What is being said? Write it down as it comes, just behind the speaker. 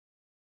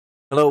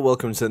Hello,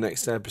 welcome to the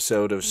next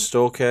episode of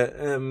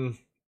S.T.A.L.K.E.R.s.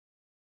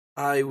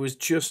 I was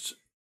just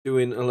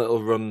doing a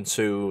little run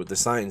to the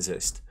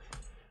scientist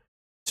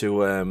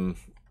to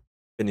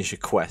finish a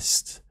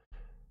quest,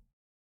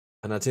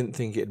 and I didn't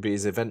think it'd be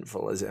as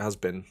eventful as it has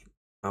been.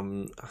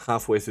 I'm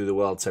halfway through the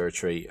wild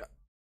territory.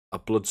 A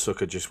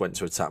bloodsucker just went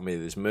to attack me.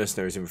 There's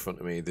mercenaries in front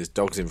of me. There's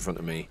dogs in front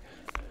of me,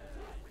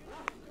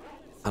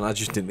 and I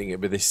just didn't think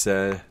it'd be this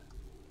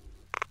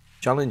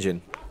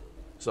challenging.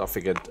 So I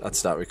figured I'd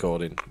start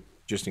recording,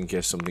 just in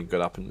case something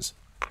good happens.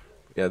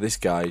 Yeah, this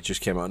guy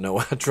just came out of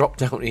nowhere. I dropped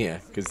down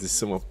here, because there's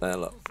some up there,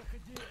 look.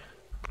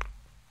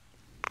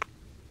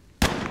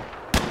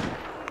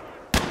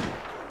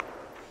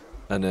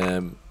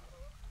 And,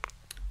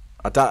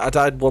 I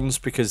died once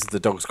because the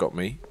dogs got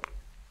me.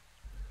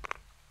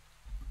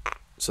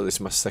 So this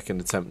is my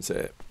second attempt at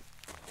it.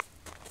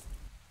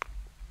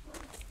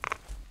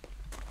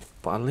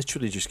 But I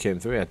literally just came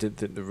through here. I didn't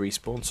think the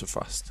respawn so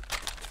fast.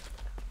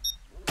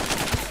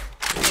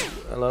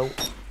 Hello.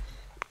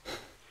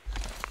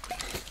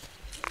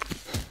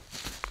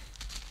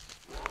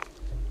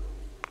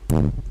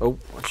 Oh,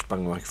 I just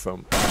banged the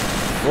microphone.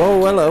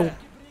 Whoa, hello.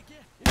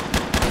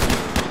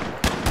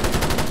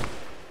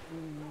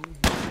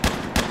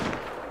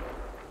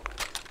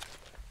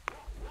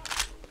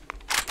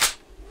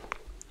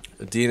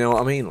 Do you know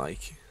what I mean,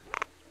 like?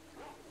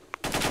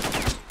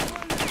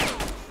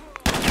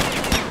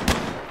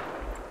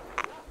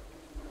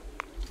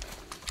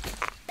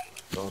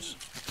 God.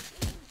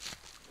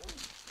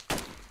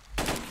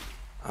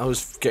 I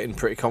was getting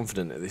pretty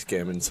confident at this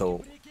game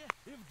until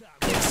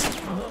this.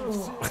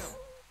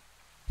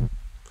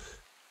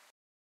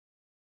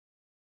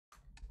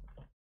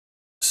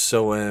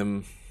 So,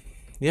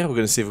 yeah, we're going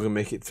to see if we can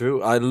make it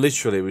through. I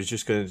literally was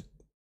just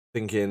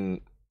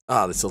thinking,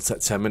 this will take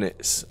 10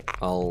 minutes.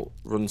 I'll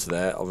run to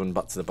there, I'll run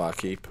back to the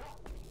barkeep.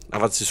 I've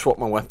had to swap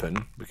my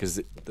weapon because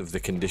of the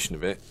condition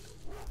of it.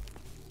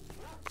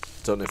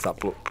 Don't know if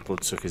that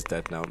bloodsucker's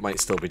dead now. It might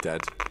still be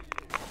dead.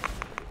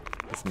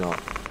 If not,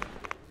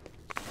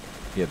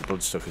 yeah, the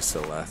bloodsucker's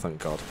still there, thank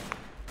God.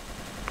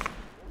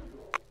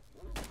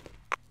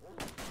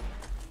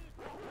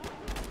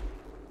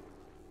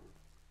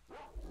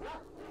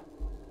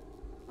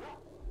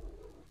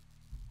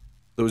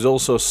 There was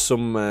also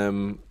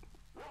some,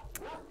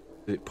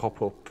 did it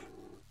pop up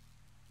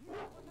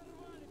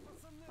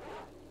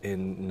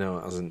in, no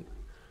it hasn't,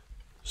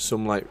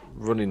 some like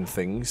running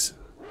things,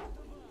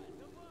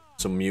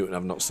 some mutant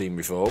I've not seen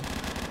before.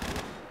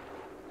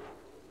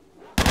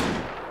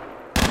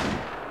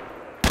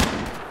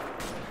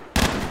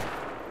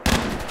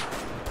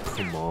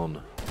 Come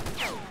on.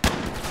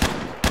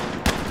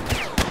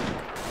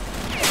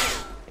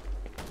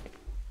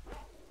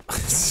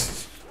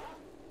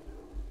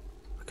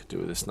 Do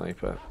with a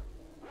sniper.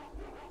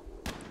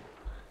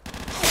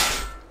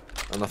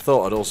 And I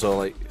thought I'd also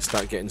like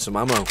start getting some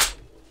ammo.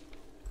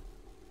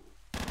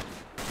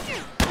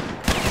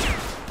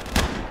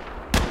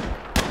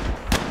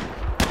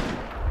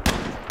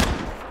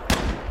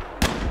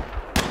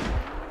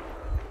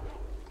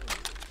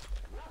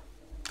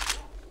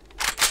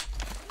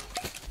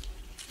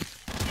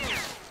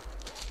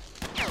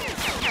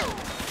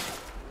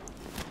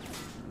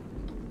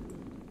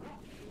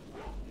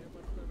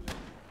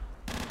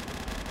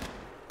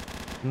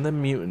 Can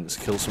them mutants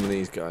kill some of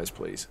these guys,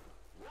 please?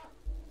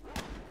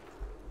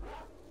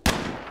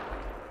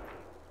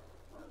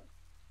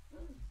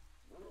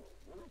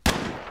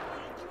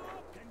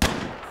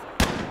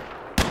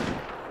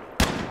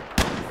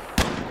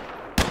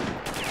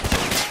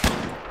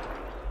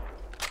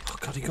 Oh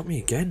God, he got me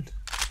again.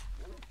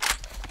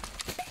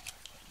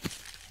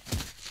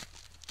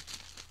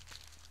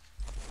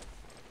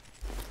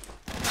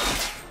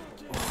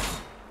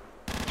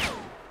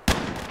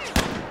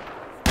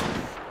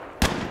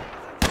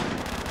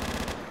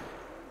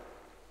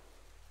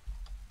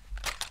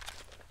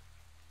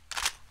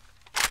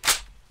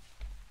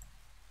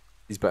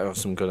 He's better have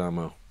some good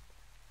ammo.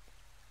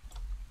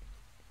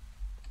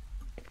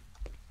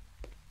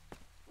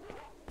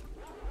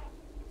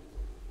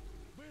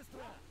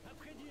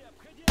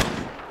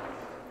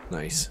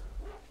 Nice.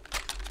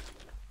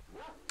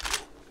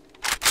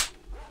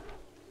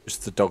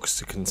 Just the dogs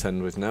to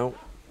contend with now.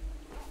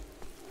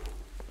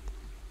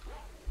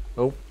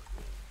 Oh.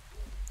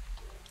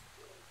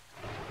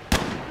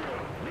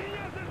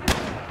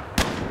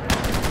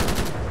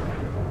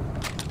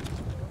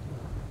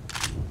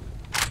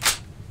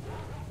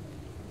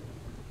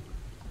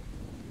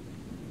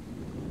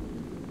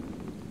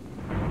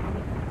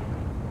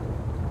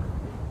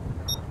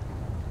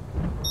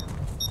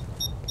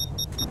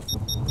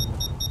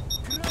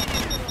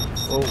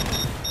 Oh.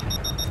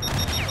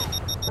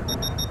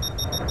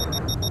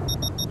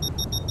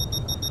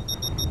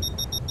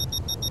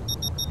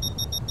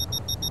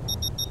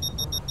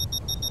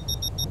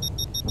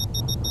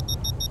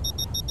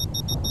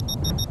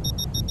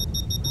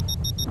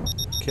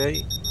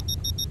 Okay.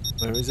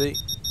 Where is he?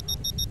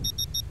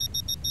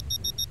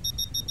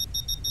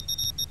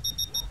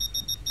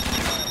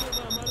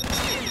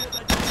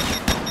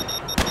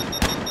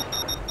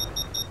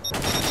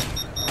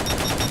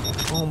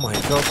 Oh my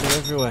god, they're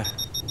everywhere.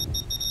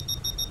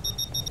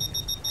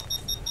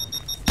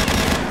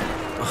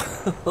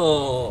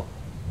 Oh.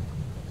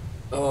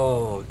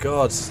 Oh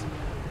god.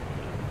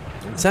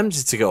 I'm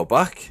tempted to go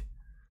back.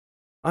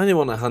 I only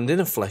want to hand in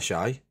a flesh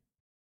eye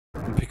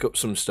and pick up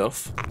some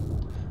stuff.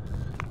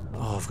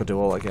 Oh, I've got to do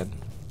all again.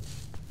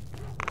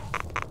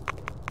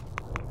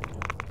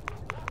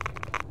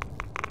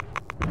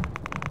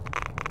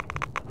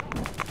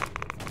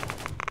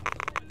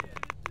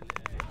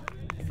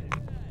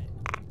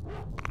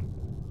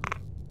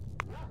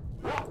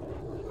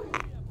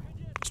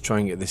 Let's try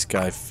and get this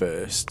guy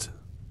first.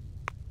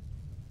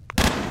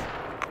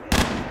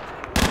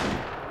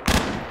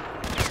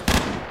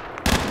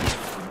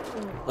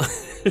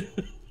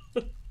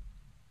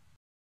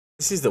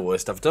 This is the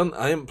worst I've done.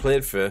 I haven't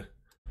played for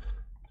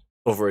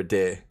over a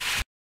day.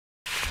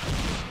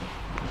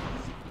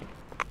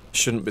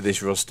 Shouldn't be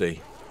this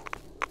rusty.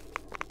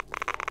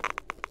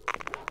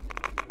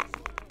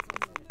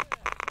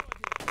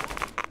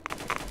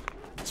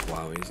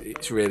 Wow,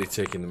 it's really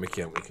taking the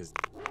mickey out because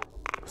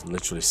I was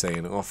literally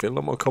saying, oh, I feel a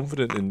lot more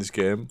confident in this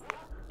game.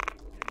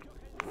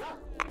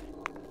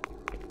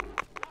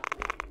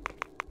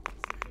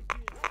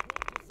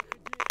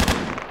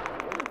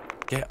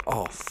 Get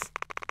off.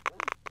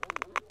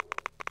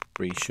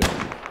 Free shot.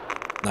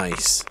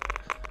 Nice.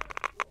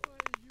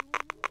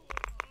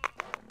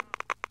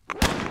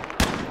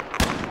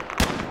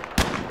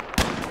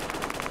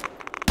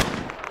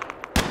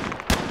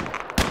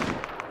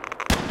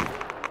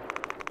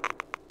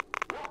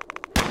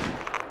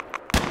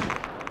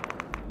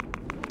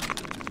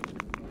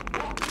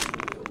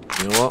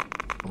 You know what?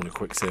 I'm going to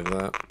quick save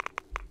that.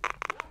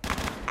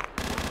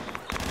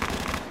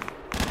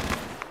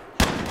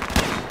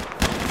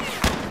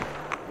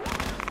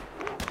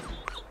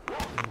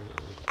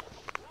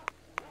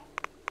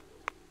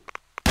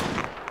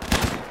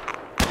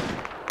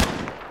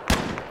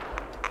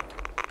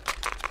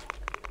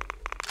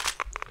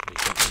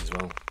 As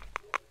well.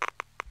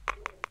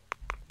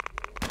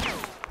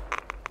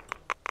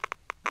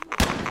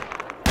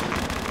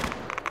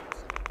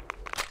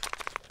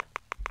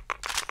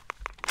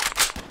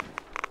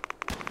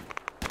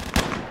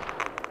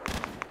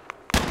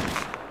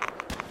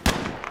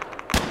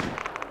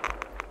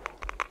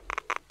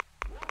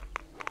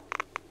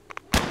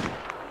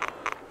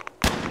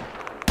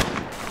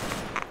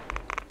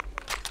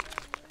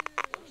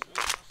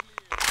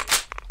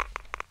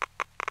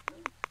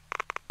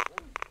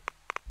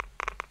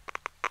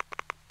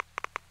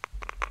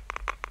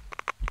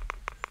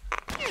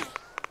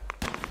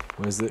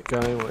 Where's that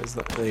guy? Where's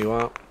that? There you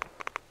are.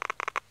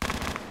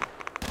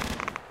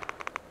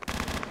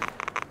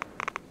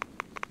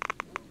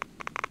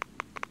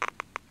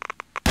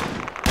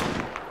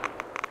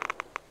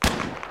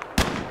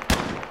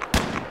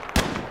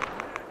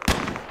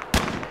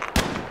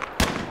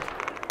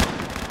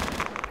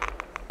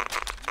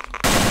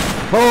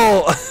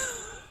 Oh!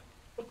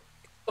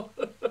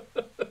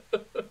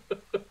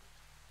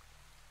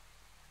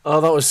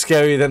 Oh, that was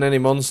scarier than any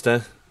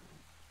monster.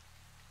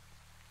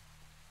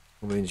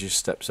 I mean, he just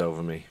steps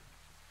over me.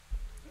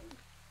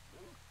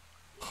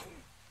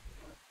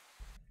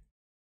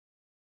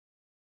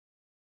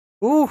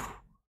 Ooh!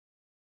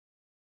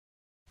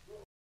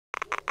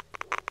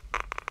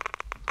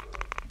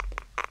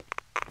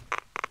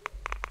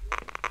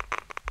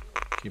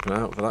 Keep an eye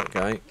out for that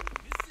guy.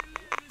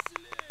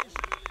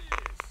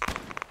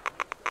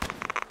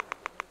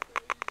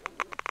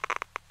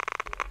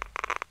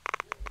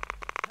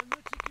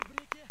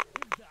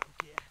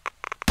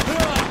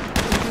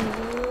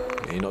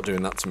 Yeah, you're not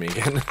doing that to me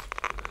again.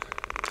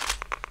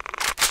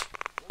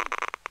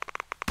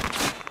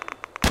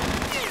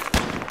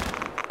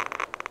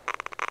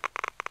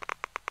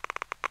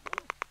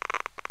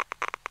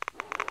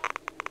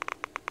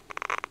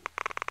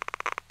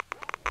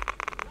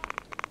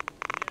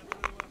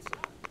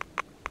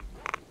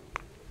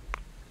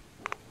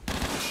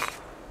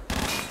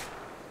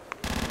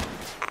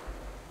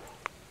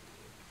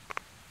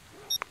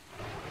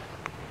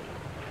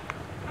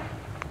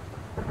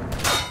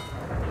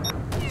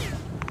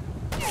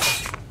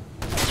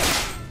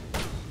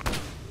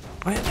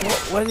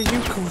 Where did you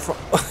come from?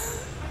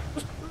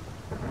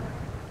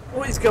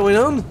 What is going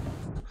on?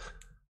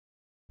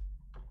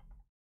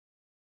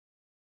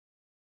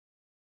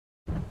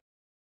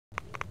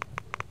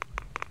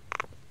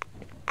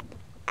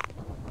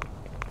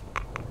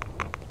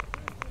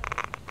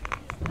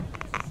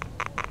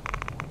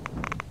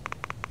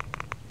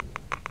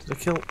 Did I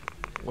kill?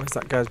 Where's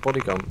that guy's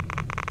body gone?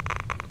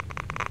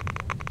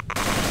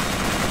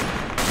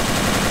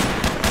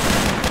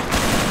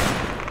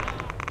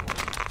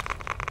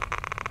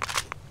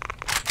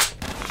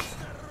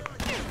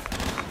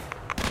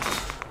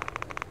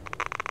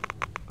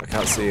 I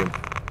can't see him.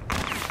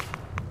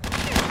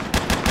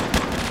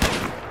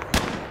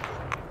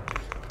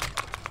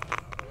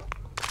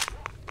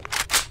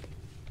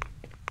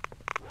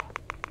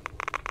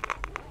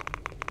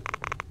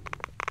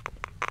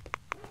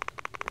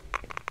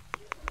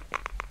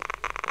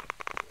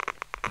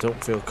 I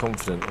don't feel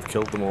confident. I've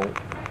killed them all.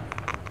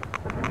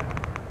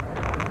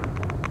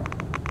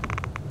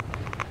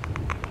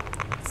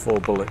 4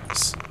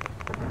 bullets.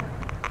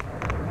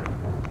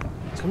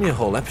 It's gonna be a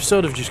whole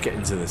episode of just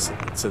getting to this,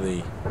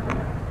 to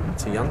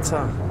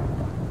Yantar.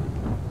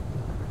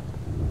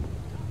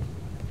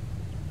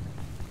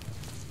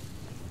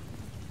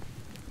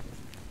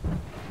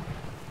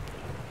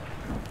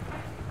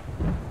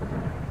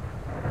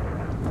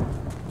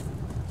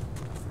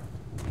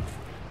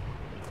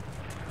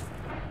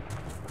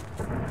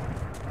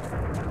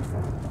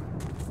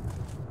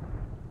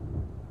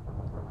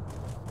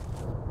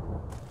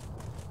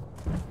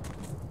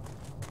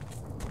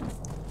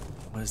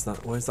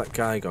 Where's that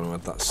guy gone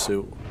with that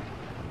suit?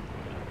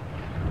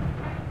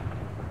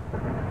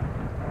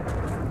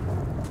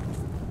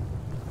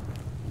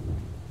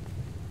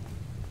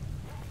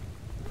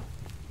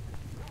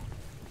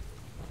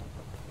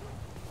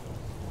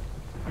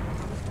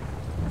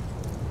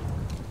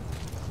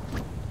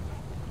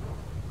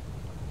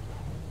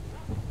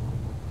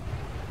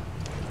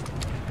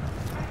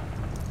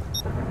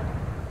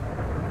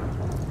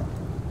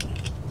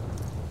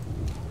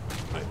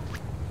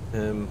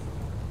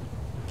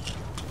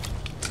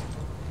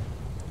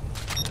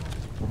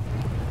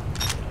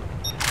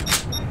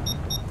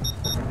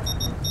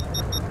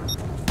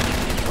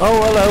 Oh,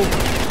 hello.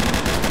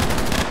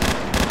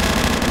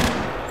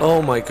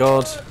 Oh my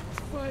god.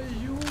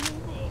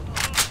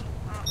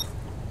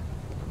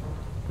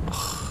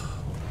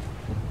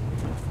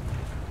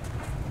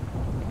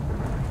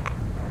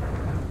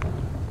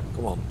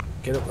 Come on,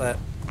 get up there.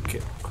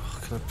 Can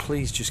I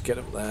please just get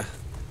up there?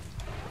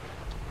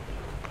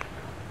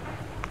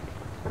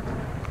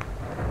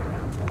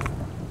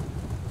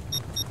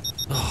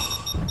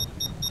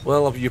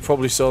 Well, you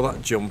probably saw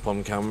that jump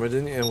on camera,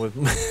 didn't you? With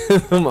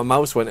my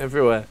mouse went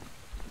everywhere.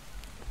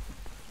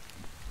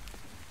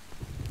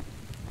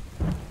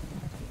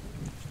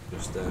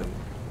 Just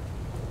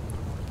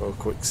throw a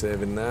quick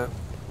save in there.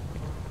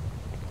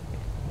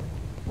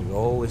 Go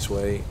all this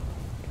way.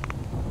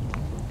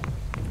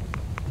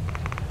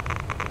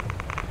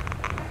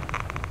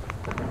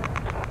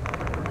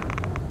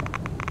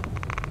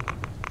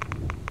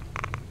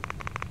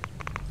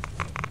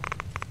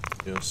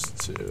 Just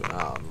to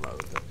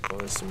unload it.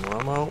 There's some more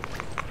ammo.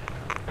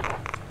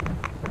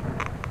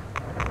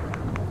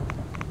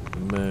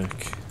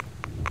 Merc.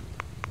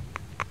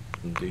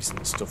 Some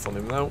decent stuff on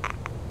him though.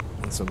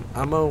 And some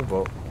ammo,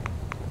 but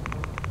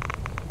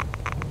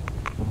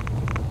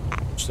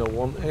still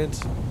wanted.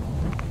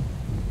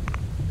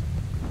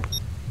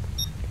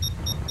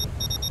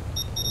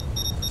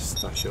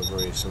 Stash over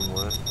here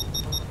somewhere.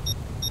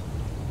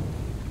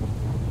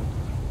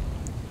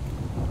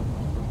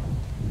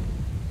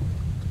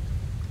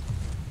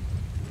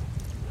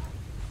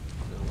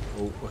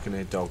 Oh, I can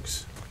hear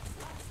dogs.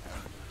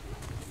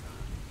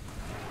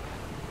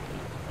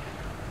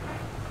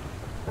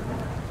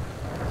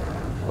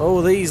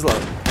 Oh, these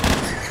lot.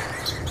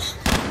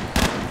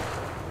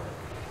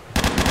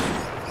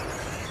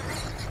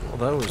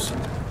 What are those?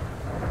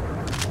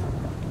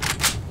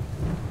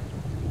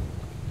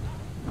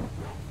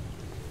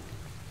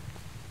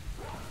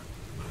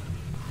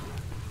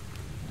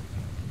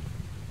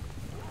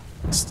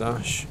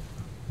 Stash.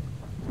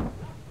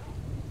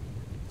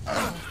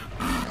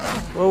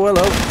 Oh,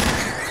 hello.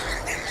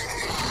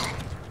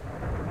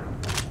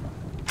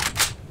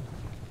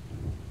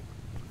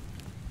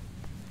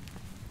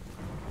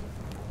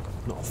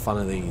 Not a fan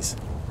of these.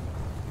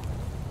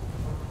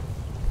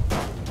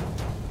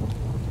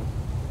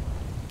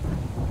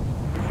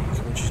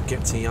 Can we just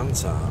get to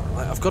Yantar?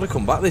 Like, I've got to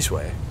come back this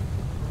way.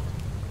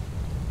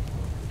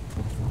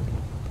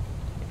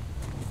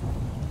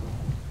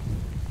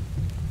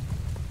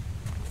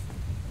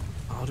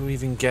 How do we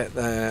even get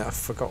there? I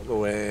forgot the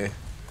way.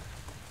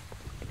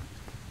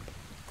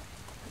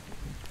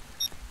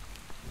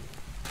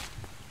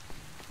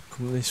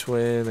 Come this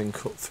way, then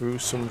cut through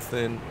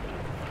something.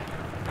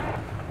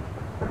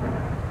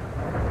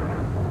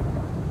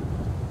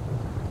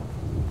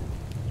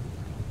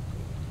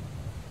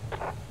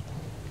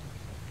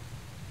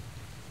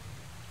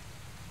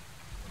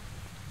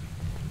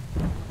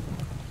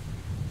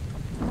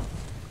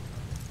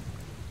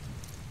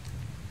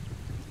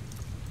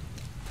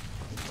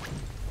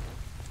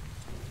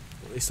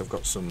 At least I've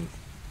got some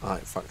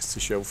artifacts to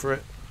show for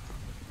it.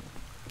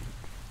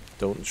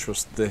 Don't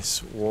trust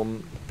this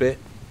one bit.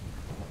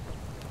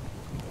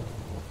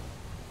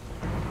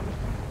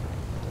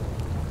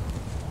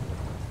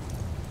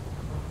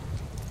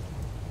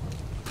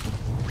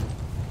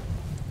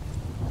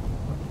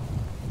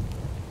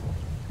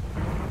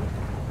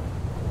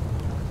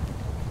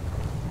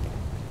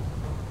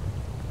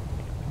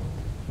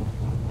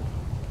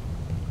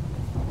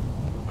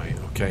 Right,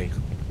 okay.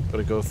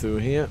 Gotta go through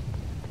here.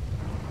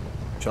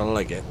 Trying to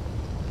leg it.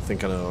 I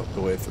think I know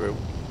the way through.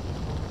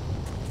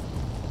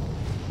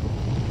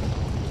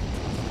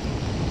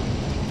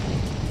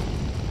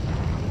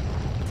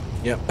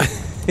 Yep.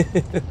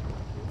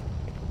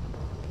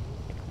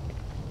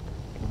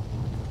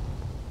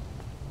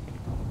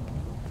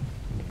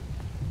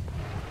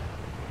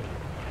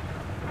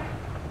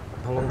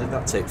 How long did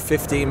that take?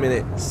 15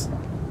 minutes.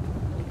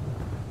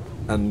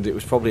 And it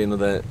was probably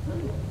another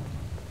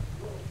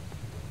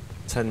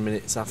 10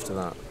 minutes after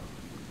that.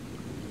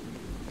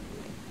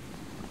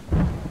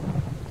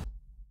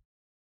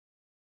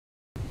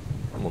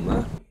 I'm on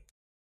there.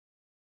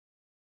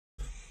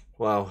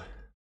 Wow.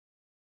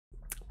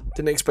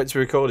 Didn't expect to be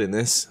recording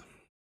this.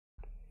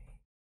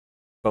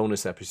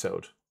 Bonus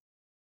episode.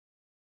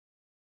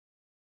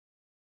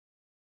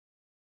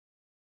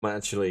 Might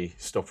actually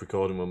stop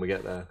recording when we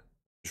get there.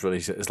 Just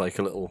release it as like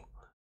a little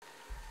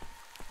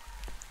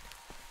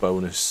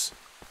bonus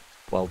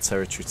wild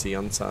territory to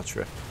Yantar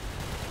trip.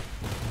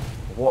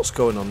 What's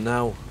going on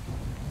now?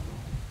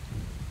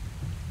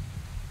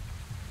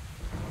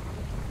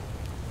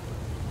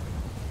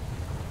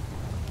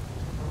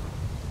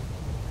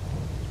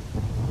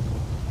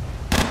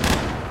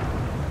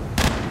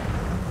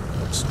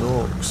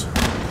 Snorks.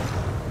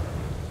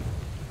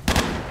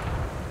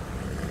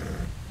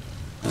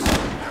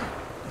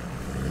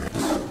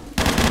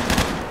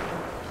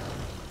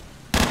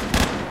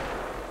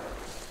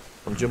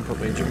 Jump at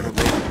me, jump at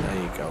me. There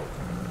you go.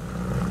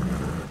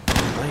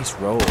 Nice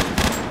roll.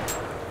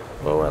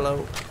 Oh,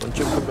 hello. And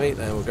jump at me.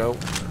 There we go.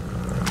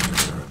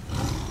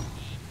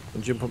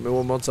 And jump at me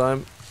one more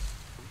time.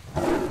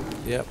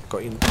 Yep,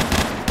 got you.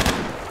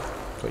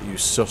 Got you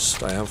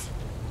sussed, I have.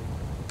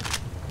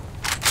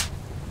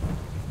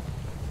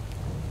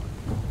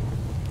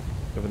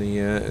 Have any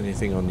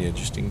anything on you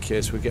just in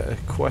case we get a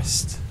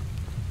quest?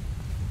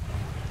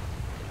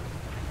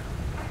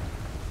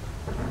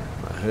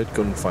 I heard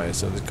gunfire,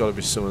 so there's got to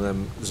be some of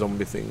them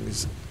zombie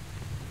things.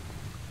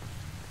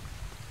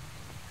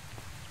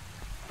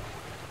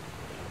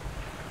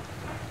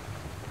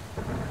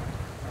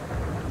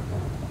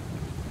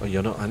 Oh,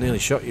 you're not. I nearly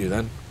shot you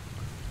then.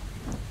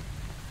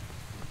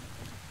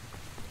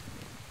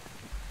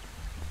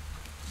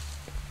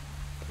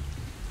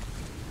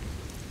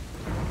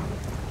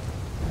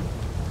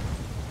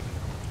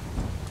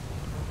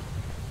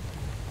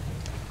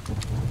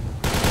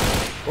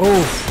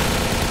 Oh!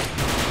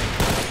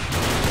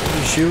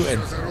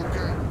 Shooting.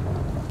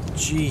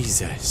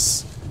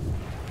 Jesus.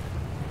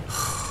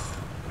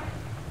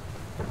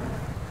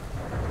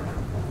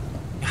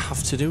 You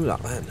have to do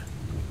that then.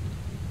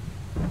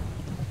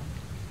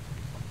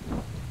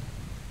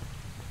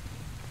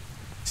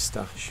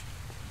 Stash.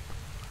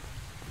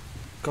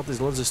 God, there's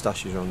loads of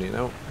stashes around here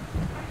now.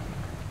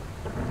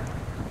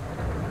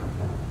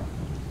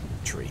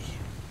 Tree.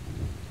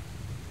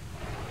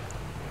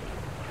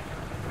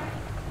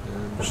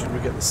 Should we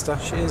get the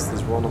stashes?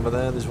 There's one over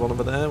there, there's one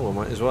over there. Well,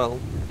 might as well.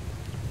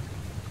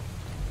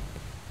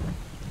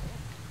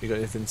 You got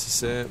anything to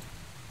say?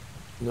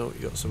 No, you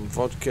got some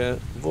vodka.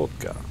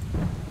 Vodka.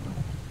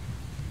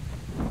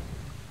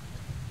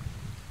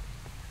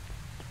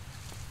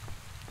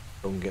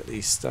 Go and get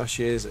these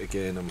stashes.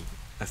 Again, I'm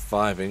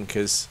F5ing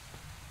because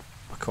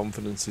my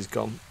confidence is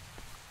gone.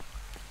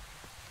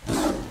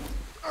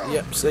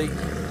 Yep, see?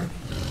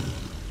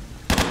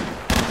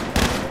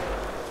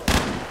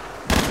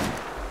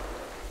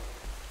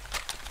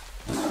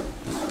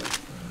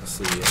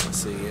 I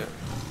see it.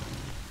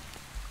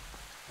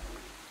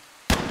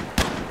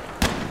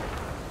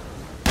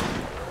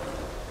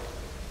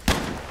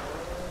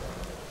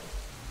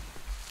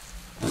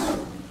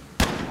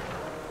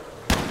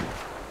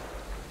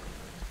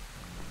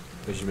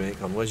 Where's your mate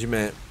gone? Where's your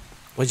mate?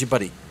 Where's your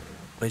buddy?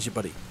 Where's your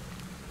buddy?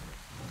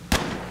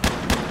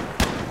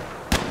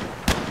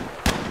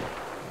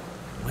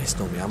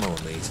 Wasting all my ammo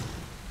on these.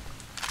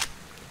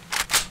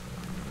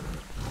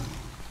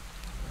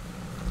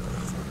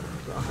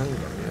 Got a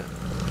handgun yet?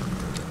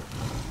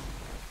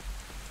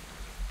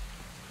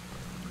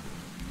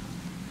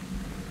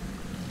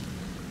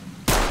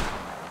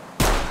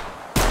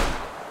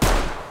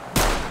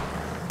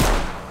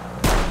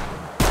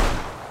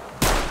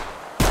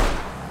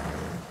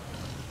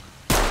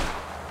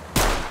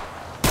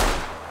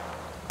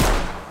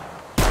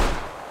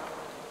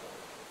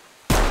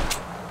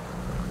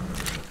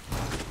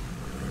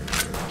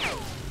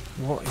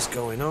 What is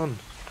going on?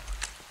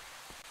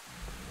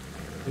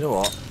 You know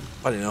what?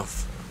 Bad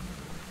enough.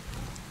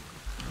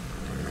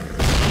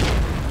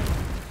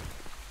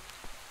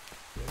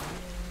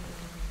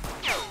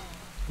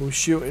 Who's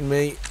shooting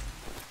me?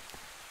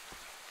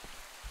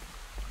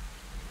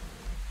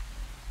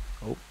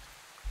 Oh.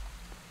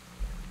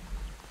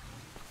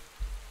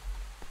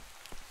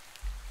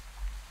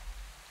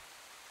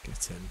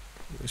 Get in.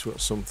 At least we've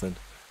got something.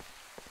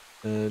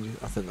 And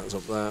I think that's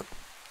up there.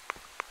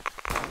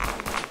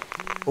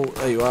 Oh,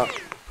 there you are.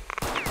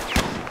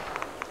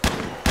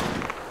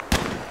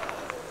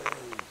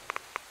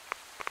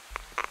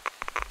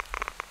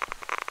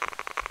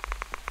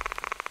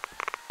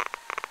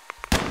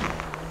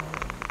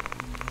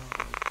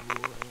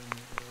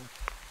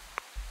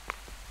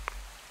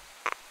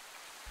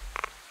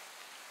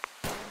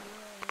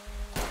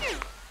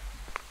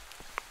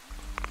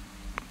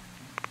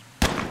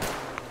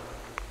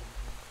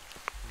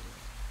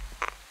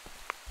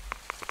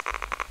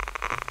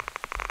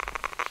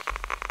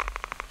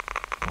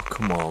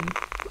 Come on.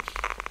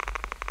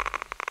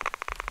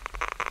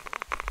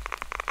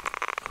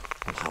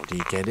 Well, how do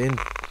you get in?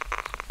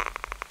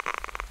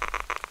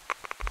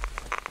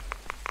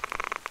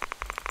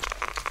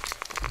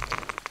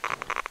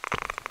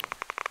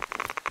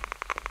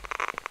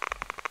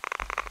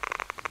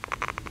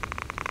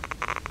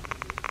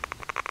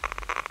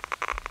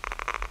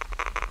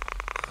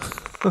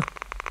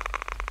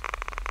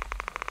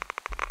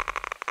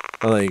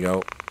 Oh, there you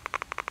go.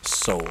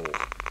 Soul.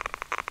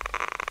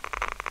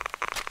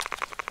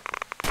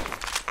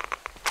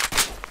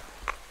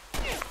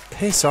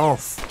 Piss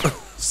off.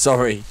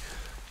 Sorry.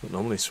 I don't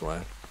normally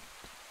swear.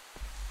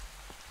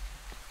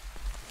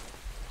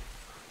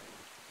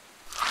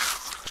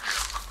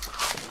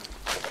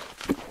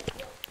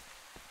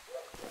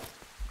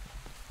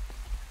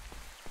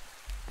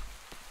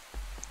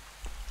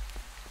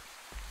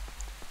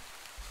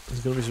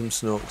 There's going to be some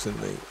snorks in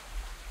the...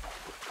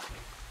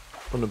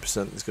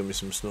 100% there's going to be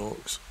some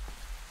snorks.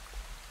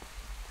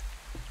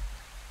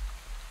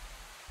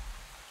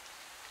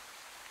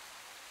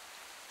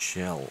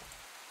 Shell.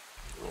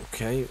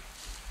 Okay.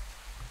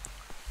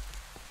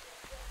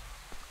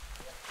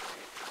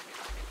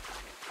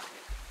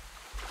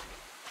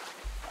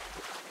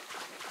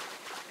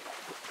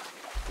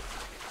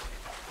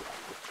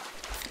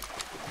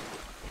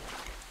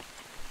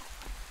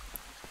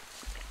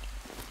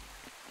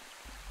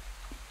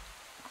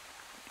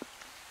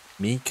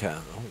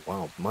 Mika. Oh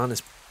wow,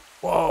 minus...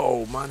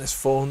 Whoa, minus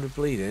 400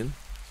 bleeding.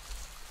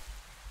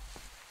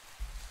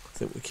 I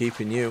think we're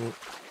keeping you.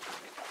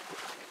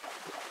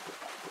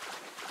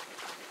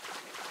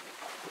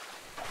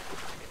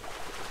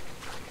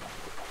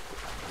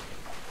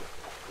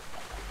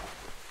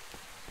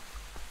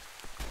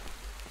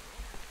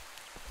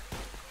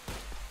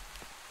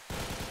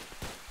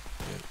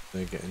 Yeah,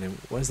 they're getting him.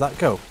 Where's that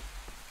go?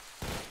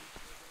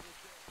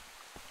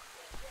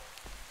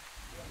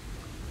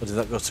 Or did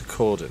that go to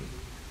Corden?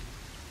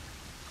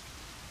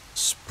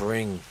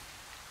 Spring.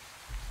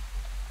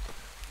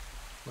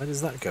 Where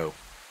does that go?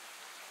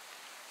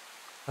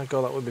 Did I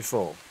go that way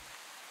before?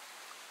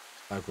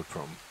 Agua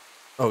Prom.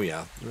 Oh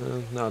yeah.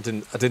 No, I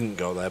didn't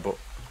go there, but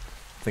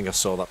I think I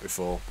saw that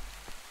before.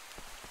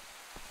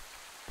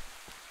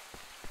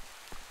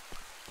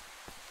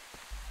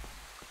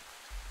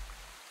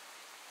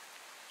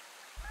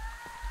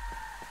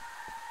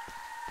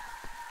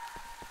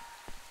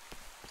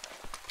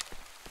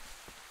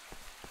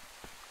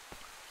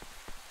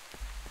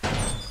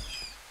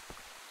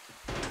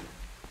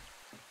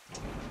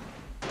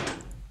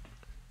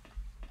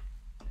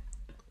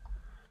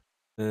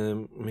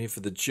 I'm here for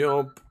the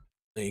job.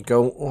 There you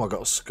go. Oh, I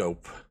got a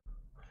scope.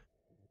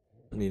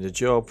 I need a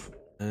job.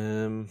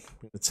 The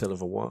tail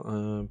of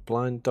a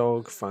blind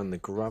dog. Find the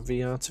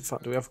Gravy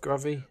artifact. Do we have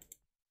Gravy?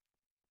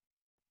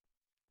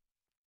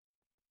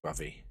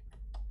 Gravy.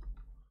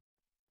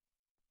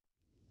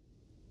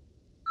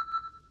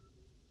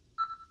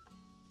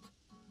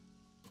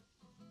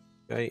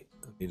 Okay,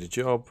 I need a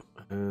job.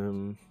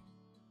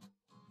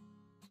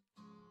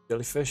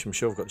 Jellyfish. I'm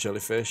sure I've got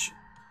jellyfish.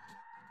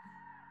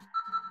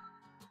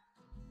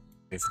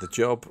 Pay for the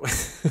job.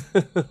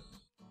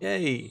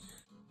 Yay!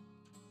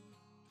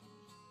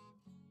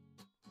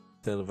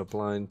 Tail of a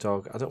blind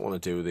dog. I don't want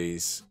to do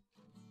these.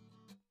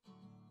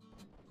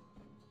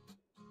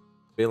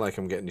 I feel like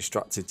I'm getting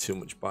distracted too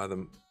much by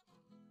them.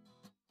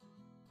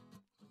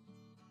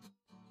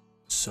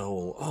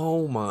 Soul.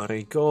 Oh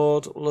my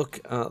god, look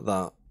at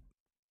that.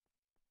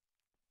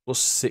 Plus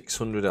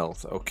 600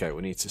 health. Okay,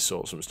 we need to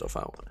sort some stuff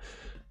out.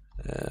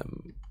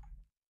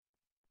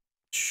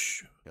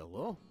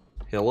 Hello?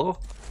 Hello?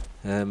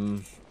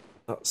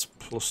 That's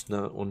plus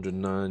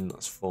 109,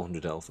 that's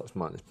 400 health, that's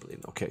minus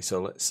bleeding. Okay, so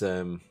let's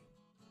get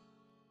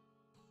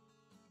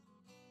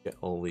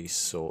all these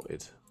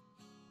sorted.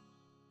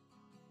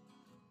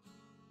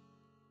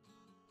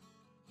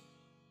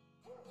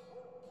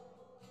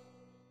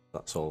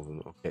 That's all of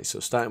them. Okay,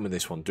 so starting with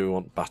this one, do we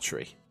want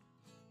battery?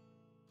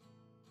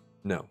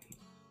 No.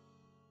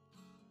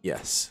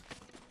 Yes.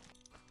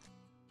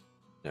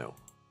 No.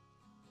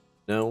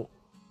 No.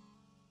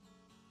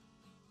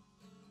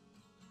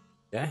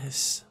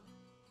 Yes.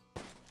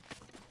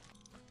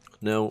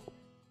 No.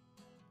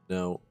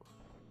 No.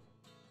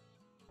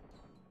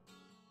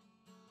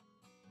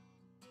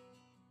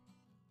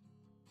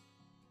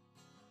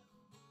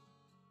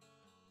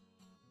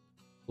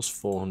 Plus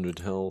 400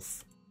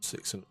 health,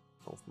 600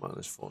 health,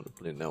 minus 400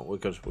 bleeding. No, we're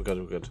good, we're good,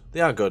 we're good.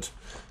 They are good.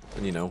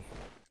 And you know,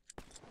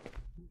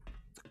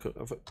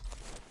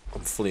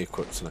 I'm fully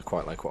equipped and I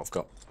quite like what I've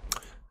got.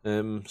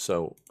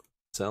 So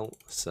sell,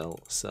 sell,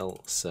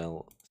 sell,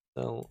 sell,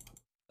 sell,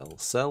 sell,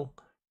 sell.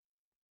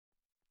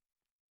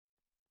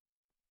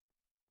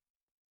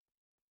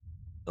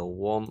 Sell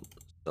one,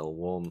 sell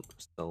one,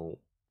 sell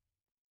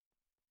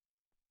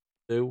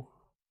two.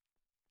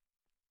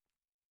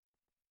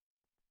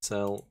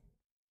 Sell.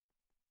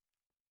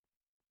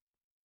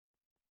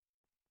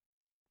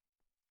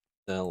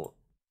 Sell.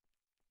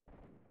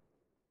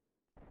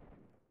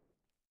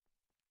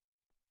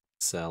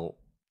 Sell.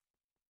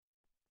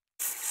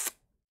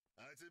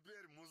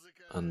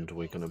 And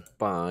we're gonna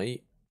buy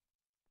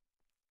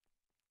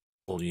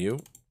all you.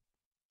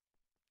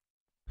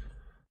 I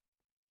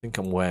think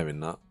I'm wearing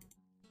that.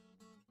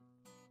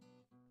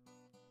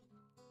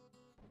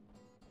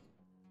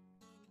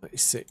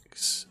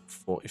 36,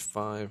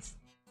 45,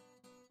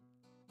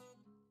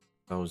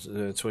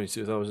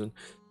 22,000.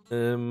 Do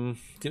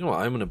you know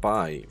what I'm gonna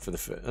buy for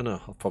the? Oh no,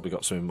 I've probably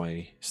got some in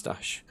my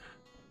stash.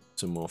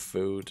 Some more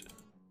food.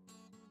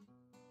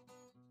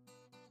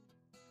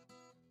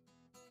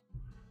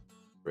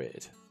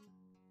 Grid.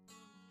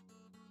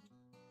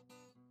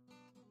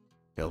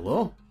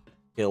 Hello?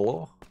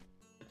 Hello.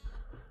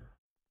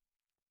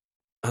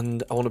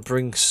 And I want to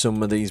bring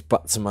some of these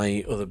back to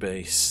my other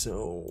base.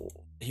 So,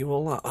 are you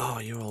all that? Oh,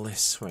 you're all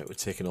this. Right, we're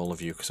taking all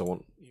of you because I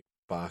want you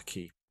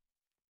barkeep.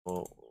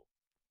 Oh,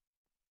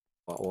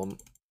 that one.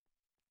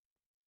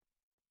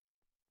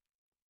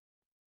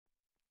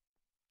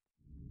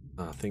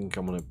 I think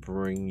I'm going to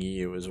bring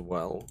you as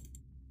well.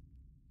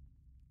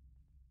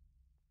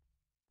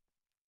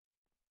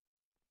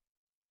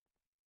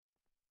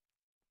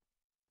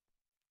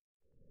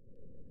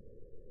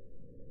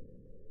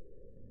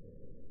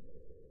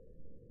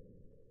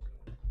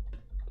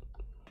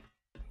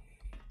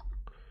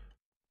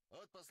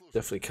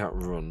 Definitely can't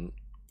run.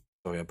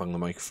 Sorry, I banged the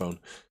microphone.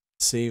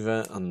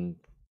 Seaver and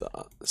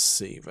that.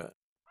 Seaver.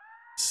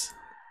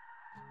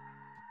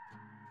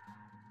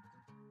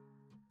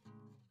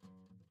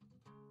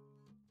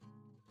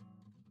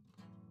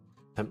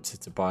 Tempted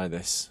to buy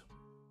this.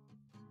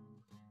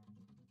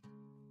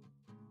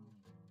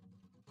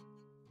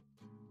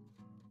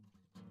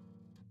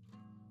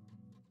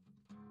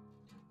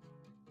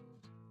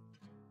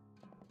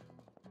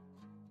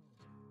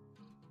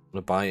 I'm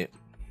gonna buy it.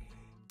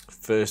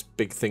 First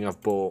big thing I've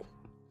bought,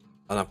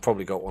 and I've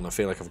probably got one. I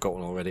feel like I've got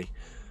one already.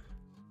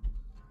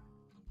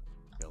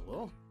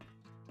 Hello?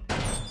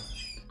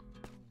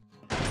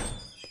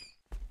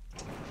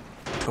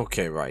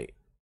 Okay, right.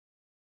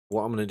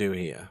 What I'm gonna do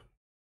here,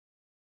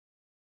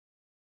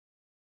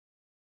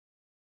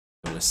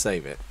 I'm gonna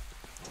save it.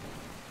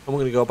 And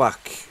we're gonna go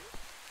back.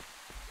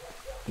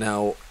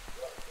 Now,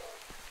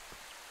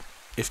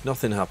 if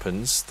nothing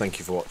happens, thank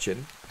you for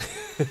watching.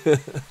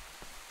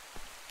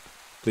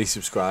 Please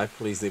subscribe,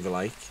 please leave a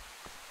like.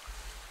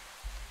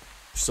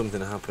 If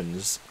something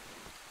happens,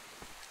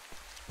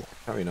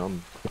 carrying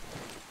on.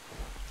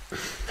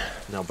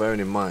 Now, bearing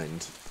in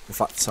mind, in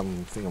fact, I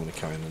think I'm going to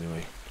carry on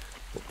anyway.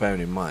 But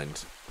bearing in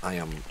mind, I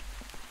am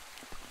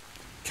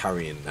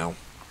carrying now.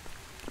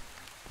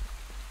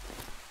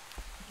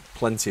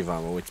 Plenty of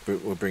ammo.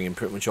 We're bringing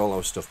pretty much all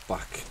our stuff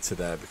back to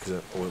there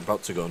because we're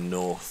about to go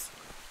north,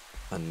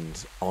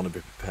 and I want to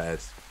be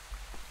prepared,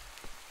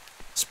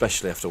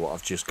 especially after what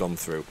I've just gone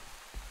through.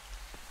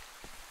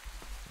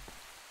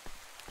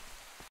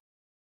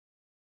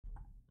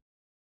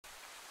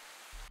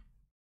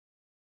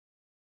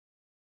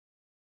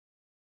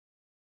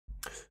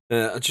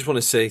 I just want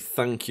to say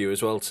thank you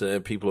as well to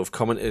people who've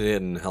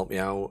commented and helped me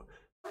out.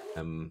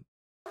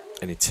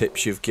 Any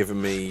tips you've given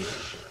me,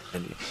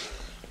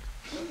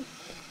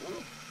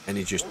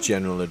 any just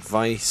general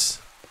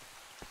advice.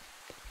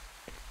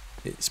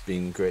 It's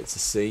been great to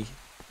see,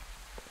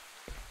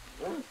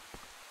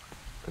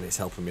 and it's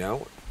helping me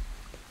out.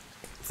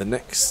 The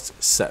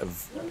next set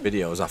of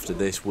videos after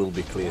this will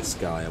be Clear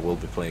Sky. I will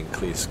be playing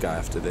Clear Sky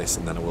after this,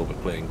 and then I will be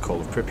playing Call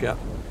of Pripyat.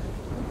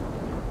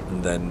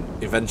 And then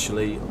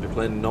eventually I'll be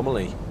playing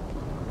Anomaly.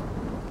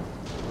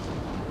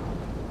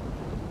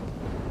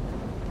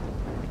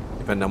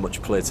 Depending on how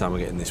much playtime I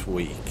get in this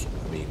week.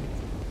 I mean,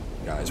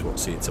 guys won't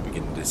see it till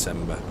beginning of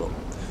December, but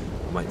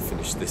I might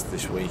finish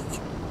this week.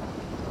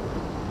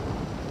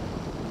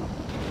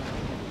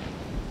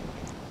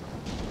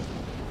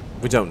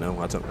 We don't know,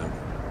 I don't know.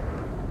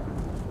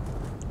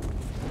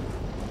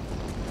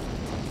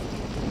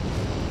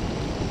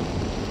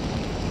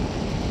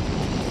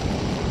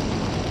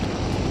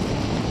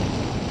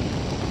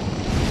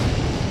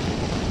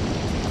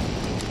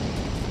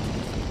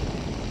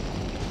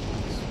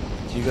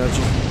 You guys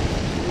just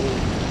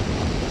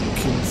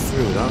walking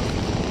through that?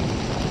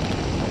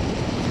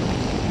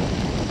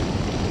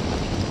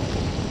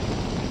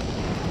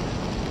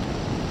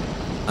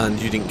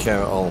 And you didn't care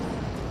at all?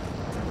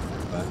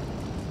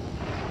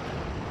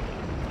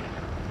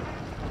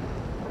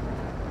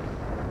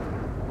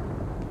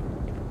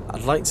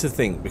 I'd like to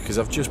think, because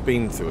I've just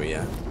been through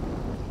here,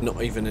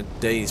 not even a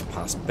day's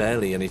passed,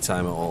 barely any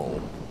time at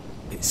all,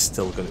 it's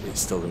still gonna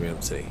be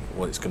empty.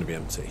 Well, it's gonna be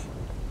empty.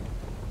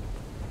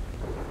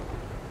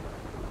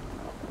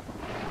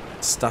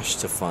 Stash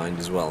to find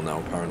as well now,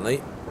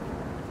 apparently.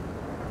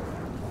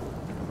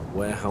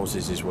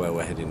 Warehouses is where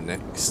we're heading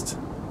next.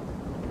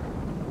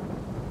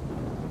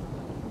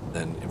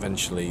 Then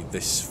eventually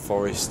this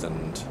forest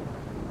and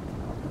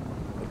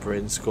a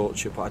brain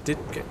scorcher. But I did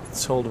get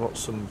told about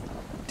some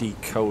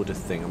decoder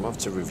thing. I'm going to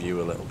have to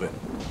review a little bit.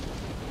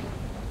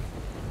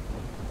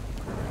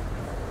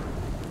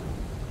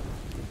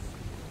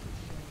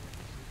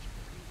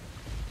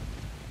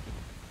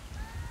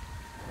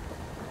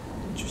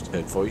 Just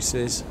heard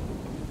voices.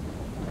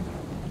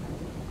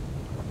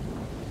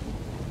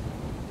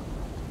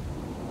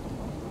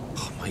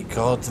 Oh my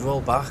god, they're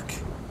all back.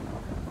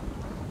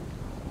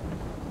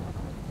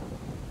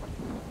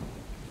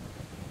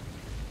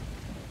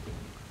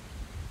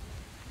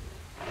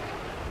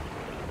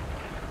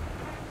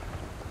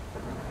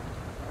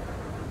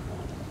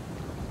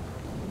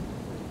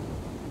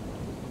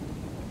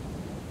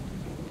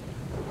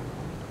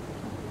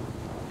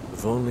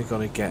 We've only got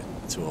to get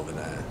to over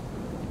there.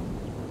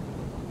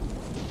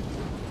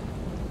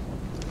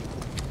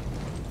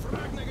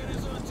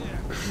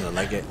 I'm gonna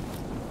leg it.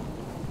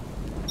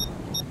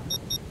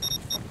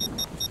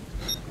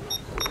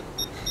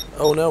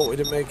 Oh no, we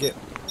didn't make it.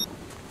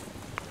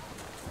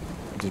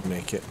 We did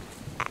make it.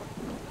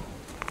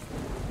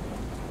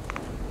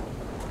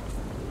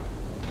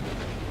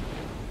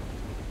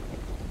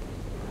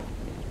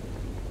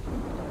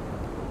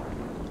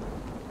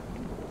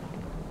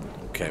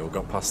 Okay, we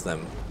got past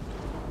them.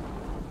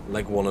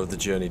 Leg one of the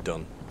journey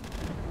done.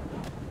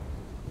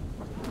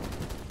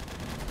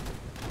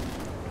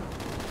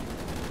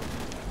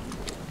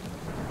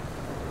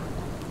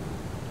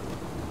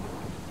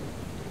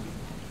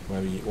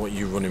 What are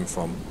you running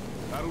from?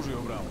 I'm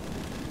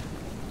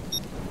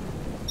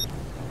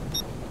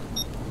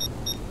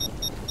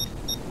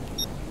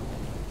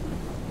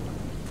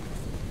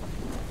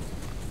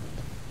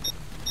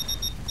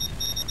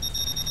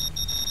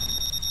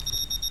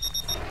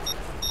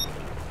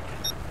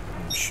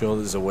sure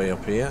there's a way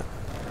up here.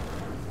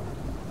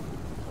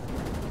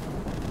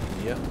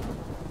 Yep.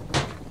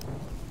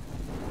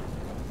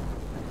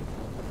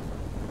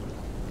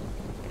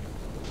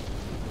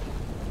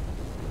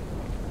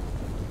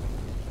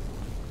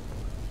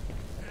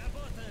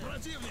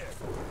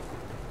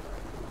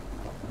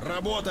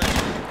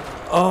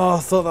 Oh, I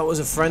thought that was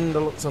a friend. I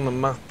looked on the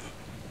map.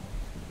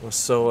 I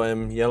saw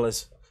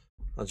yellows.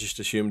 I just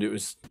assumed it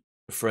was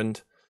a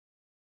friend.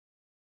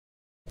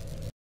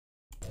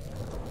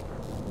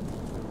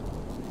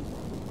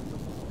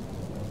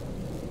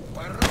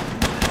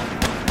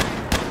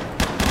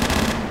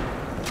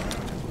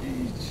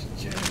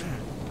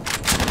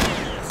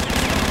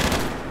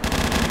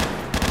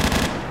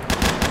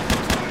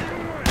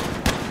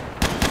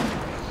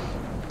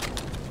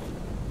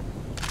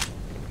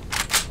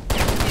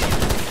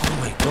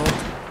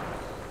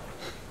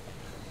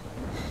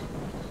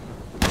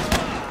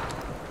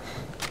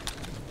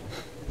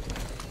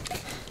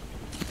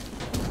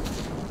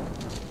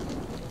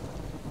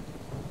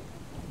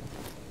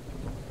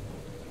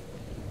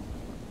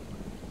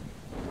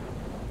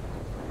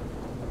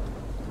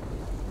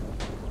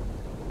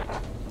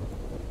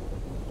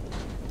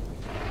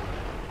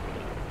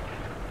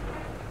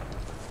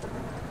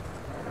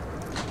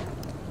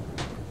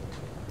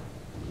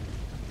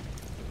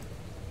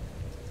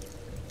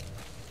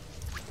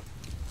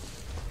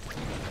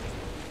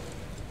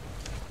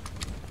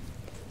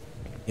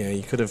 Yeah,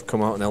 you could have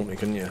come out and helped me,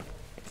 couldn't you?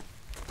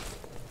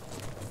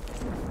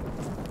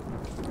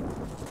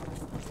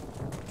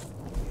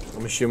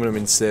 I'm assuming I'm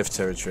in safe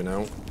territory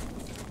now.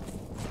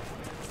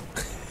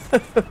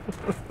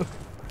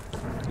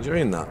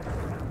 Enjoying that.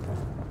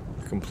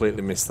 I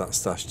completely missed that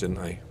stash, didn't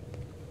I?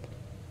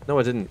 No,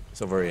 I didn't.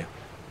 It's over here.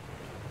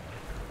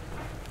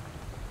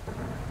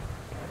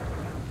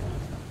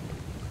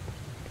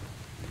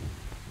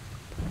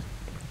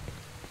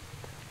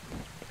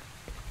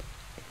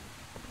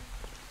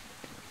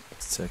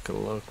 Let's take a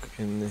look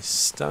in this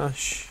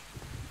stash.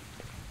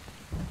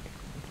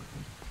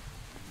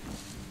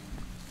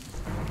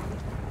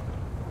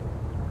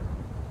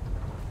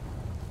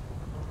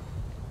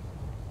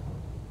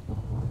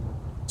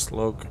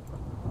 Slug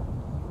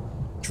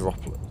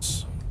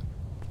droplets.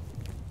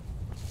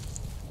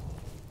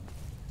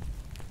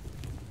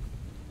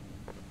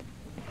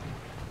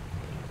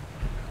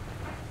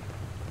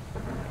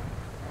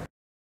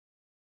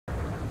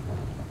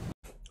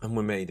 And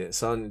we made it,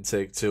 so it didn't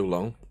take too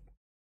long.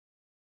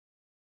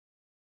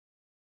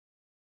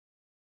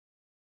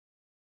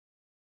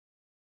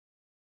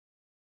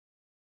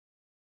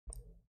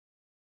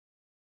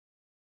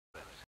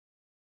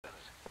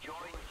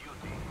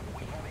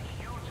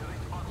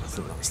 I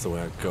think that's the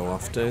way I'd go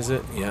after, is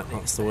it? Yeah,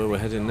 that's the way we're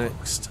heading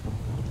next.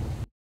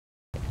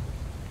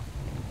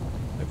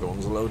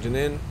 Everyone's loading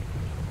in.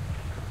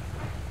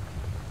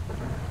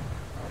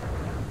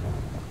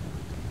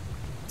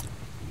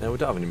 No, we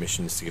don't have any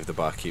missions to give the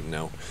barkeep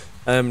now.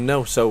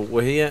 No, so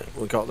we're here,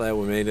 we got there,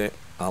 we made it.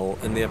 I'll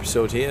end the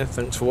episode here.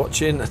 Thanks for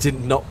watching. I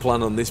did not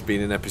plan on this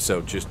being an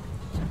episode, just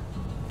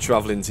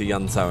travelling to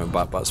Yantar and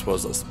back, but I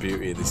suppose that's the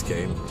beauty of this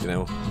game, you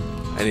know.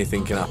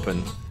 Anything can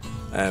happen.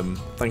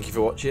 Thank you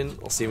for watching.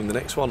 I'll see you in the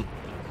next one.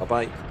 Bye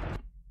bye.